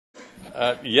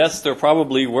Yes, there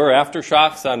probably were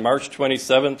aftershocks on March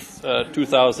 27th,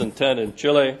 2010 in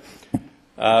Chile,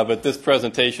 but this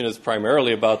presentation is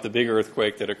primarily about the big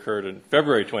earthquake that occurred on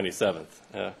February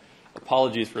 27th.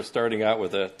 Apologies for starting out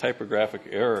with a typographic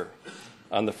error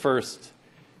on the first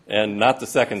and not the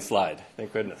second slide.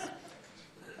 Thank goodness.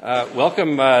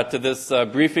 Welcome to this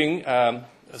briefing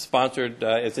sponsored,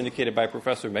 as indicated by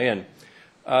Professor Moehle.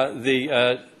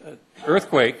 The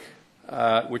earthquake,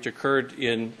 which occurred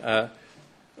in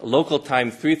local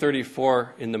time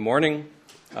 3:34 in the morning,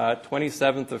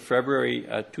 27th of February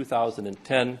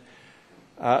 2010,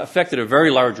 affected a very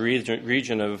large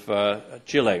region of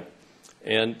Chile,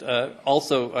 and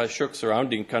also shook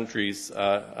surrounding countries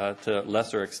to a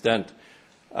lesser extent.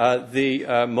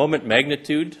 The moment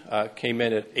magnitude came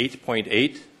in at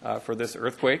 8.8 for this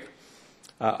earthquake.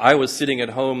 I was sitting at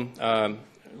home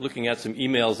looking at some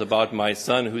emails about my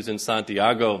son who's in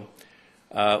Santiago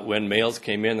when mails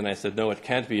came in, and I said, no, it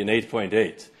can't be an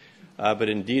 8.8. But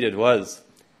indeed it was.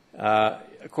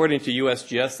 According to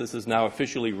USGS, this is now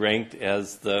officially ranked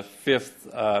as the fifth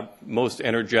most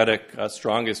energetic,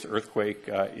 strongest earthquake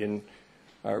in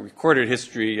recorded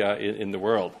history in the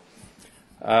world.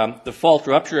 The fault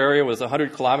rupture area was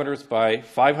 100 kilometers by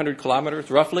 500 kilometers,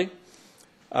 roughly.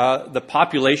 The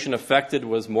population affected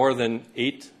was more than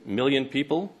 8 million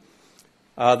people.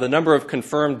 The number of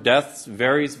confirmed deaths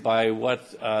varies by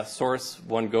what source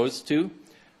one goes to.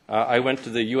 I went to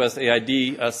the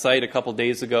USAID site a couple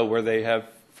days ago where they have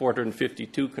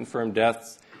 452 confirmed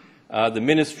deaths. The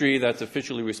ministry that's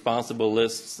officially responsible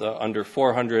lists under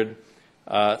 400.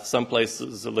 Some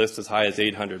places list as high as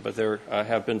 800, but there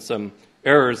have been some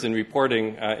errors in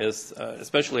reporting,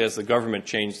 especially as the government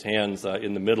changed hands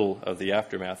in the middle of the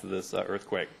aftermath of this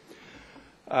earthquake.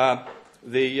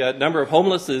 The number of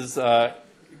homeless is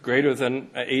greater than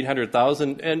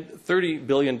 800,000, and $30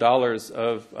 billion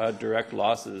of direct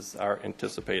losses are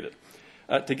anticipated.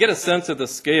 To get a sense of the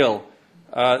scale,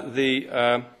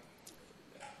 the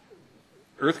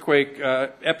earthquake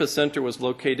epicenter was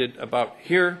located about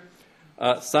here.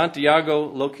 Santiago,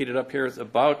 located up here, is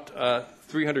about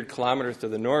 300 kilometers to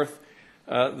the north.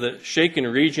 The shaken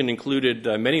region included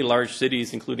many large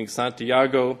cities, including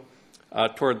Santiago,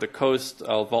 toward the coast,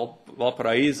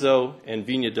 Valparaiso and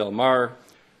Viña del Mar,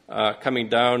 coming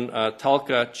down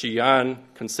Talca, Chillán,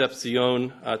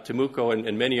 Concepcion, Temuco,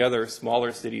 and many other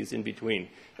smaller cities in between.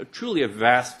 Truly a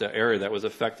vast area that was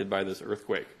affected by this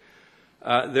earthquake.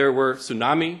 There were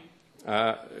tsunami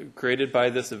created by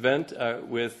this event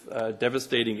with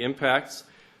devastating impacts.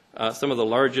 Some of the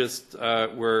largest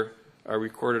were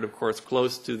recorded, of course,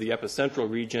 close to the epicentral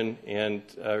region and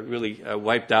really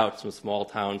wiped out some small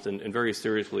towns and very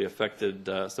seriously affected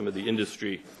some of the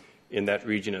industry in that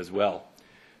region as well.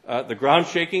 The ground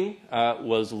shaking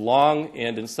was long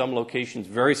and in some locations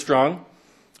very strong.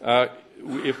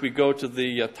 If we go to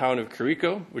the town of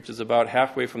Quirico, which is about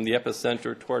halfway from the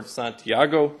epicenter towards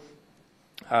Santiago,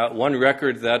 one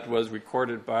record that was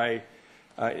recorded by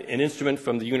an instrument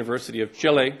from the University of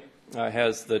Chile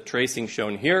has the tracing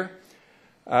shown here.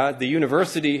 The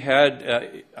university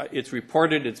had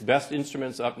its best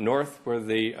instruments up north where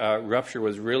the rupture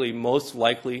was really most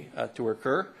likely to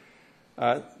occur,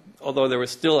 although there was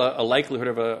still a likelihood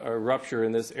of a rupture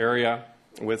in this area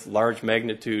with large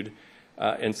magnitude.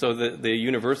 And so the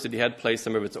university had placed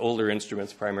some of its older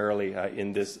instruments primarily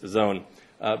in this zone,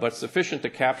 but sufficient to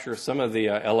capture some of the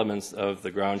elements of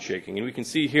the ground shaking. And we can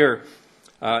see here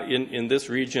in this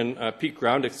region peak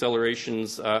ground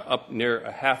accelerations up near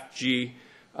a half G,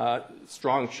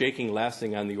 strong shaking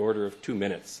lasting on the order of 2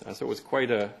 minutes. So it was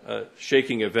quite a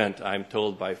shaking event, I'm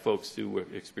told, by folks who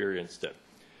experienced it.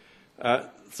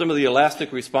 Some of the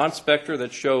elastic response spectra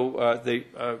that show the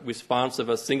response of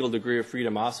a single degree of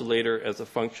freedom oscillator as a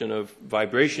function of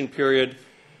vibration period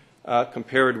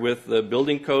compared with the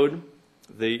building code.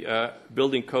 The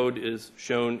building code is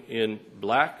shown in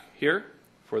black here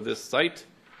for this site,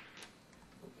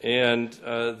 and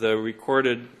the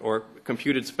recorded or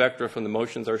computed spectra from the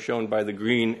motions are shown by the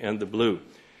green and the blue.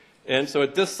 And so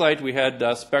at this site we had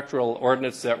spectral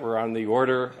ordinates that were on the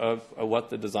order of what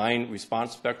the design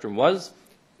response spectrum was.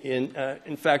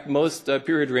 In fact, most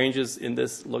period ranges in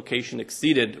this location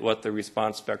exceeded what the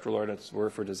response spectral ordinates were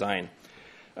for design.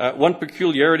 One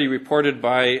peculiarity reported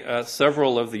by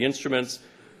several of the instruments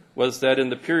was that in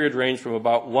the period range from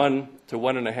about 1 to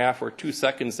 1.5 or 2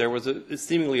 seconds, there was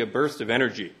seemingly a burst of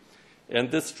energy. And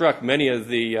this struck many of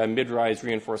the mid-rise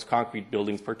reinforced concrete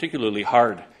buildings particularly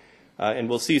hard. And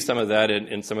we'll see some of that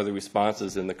in some of the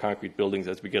responses in the concrete buildings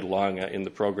as we get along in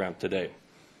the program today.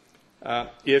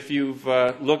 If you've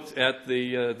looked at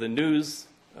the news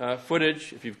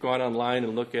footage, if you've gone online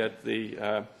and looked at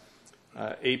the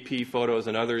AP photos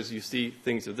and others, you see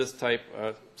things of this type.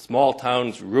 Small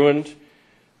towns ruined,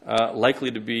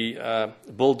 likely to be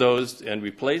bulldozed and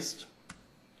replaced.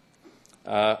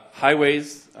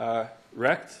 Highways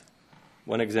wrecked.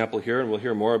 One example here, and we'll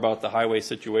hear more about the highway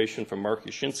situation from Mark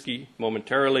Yashinsky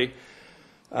momentarily.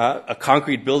 A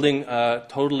concrete building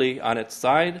totally on its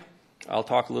side. I'll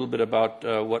talk a little bit about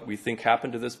what we think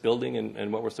happened to this building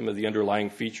and what were some of the underlying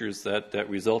features that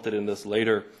resulted in this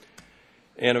later.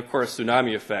 And, of course,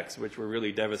 tsunami effects, which were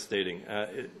really devastating.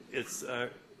 It's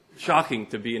shocking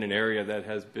to be in an area that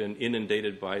has been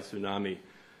inundated by tsunami.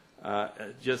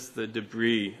 Just the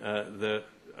debris, the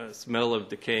smell of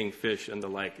decaying fish and the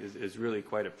like is really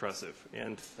quite oppressive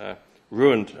and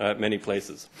ruined many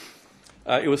places.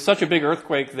 It was such a big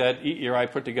earthquake that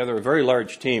EERI put together a very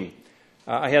large team.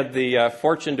 I had the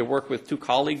fortune to work with two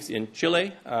colleagues in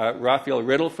Chile, Rafael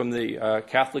Riddle from the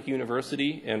Catholic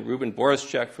University and Ruben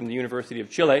Borischek from the University of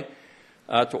Chile,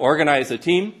 to organize a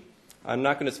team. I'm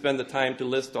not going to spend the time to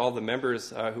list all the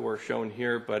members who are shown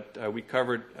here, but we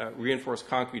covered reinforced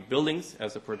concrete buildings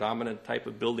as a predominant type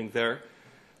of building there,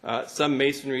 some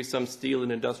masonry, some steel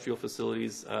and industrial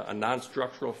facilities, a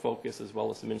non-structural focus, as well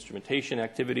as some instrumentation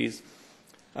activities.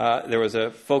 There was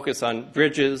a focus on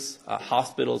bridges,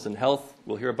 hospitals, and health.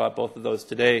 We'll hear about both of those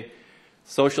today.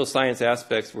 Social science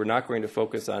aspects we're not going to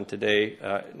focus on today,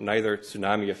 neither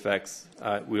tsunami effects.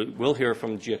 We'll hear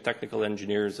from geotechnical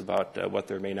engineers about what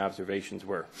their main observations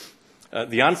were.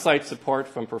 The on-site support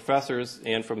from professors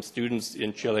and from students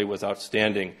in Chile was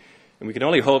outstanding. And we can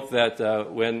only hope that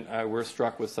when we're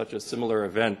struck with such a similar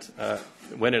event,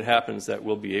 when it happens, that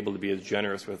we'll be able to be as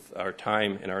generous with our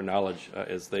time and our knowledge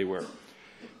as they were.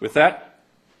 With that,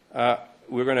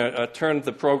 we're going to turn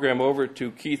the program over to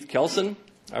Keith Kelson.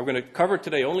 We're going to cover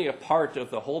today only a part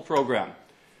of the whole program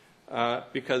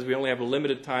because we only have a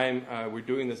limited time. We're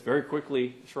doing this very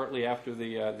quickly, shortly after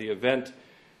the event.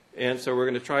 And so we're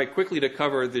going to try quickly to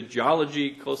cover the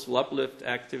geology, coastal uplift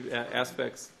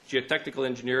aspects, geotechnical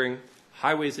engineering,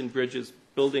 highways and bridges,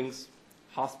 buildings,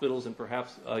 hospitals, and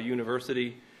perhaps a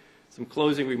university. Some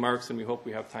closing remarks, and we hope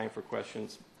we have time for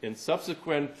questions. In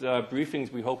subsequent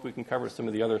briefings, we hope we can cover some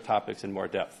of the other topics in more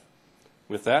depth.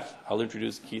 With that, I'll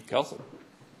introduce Keith Kelson.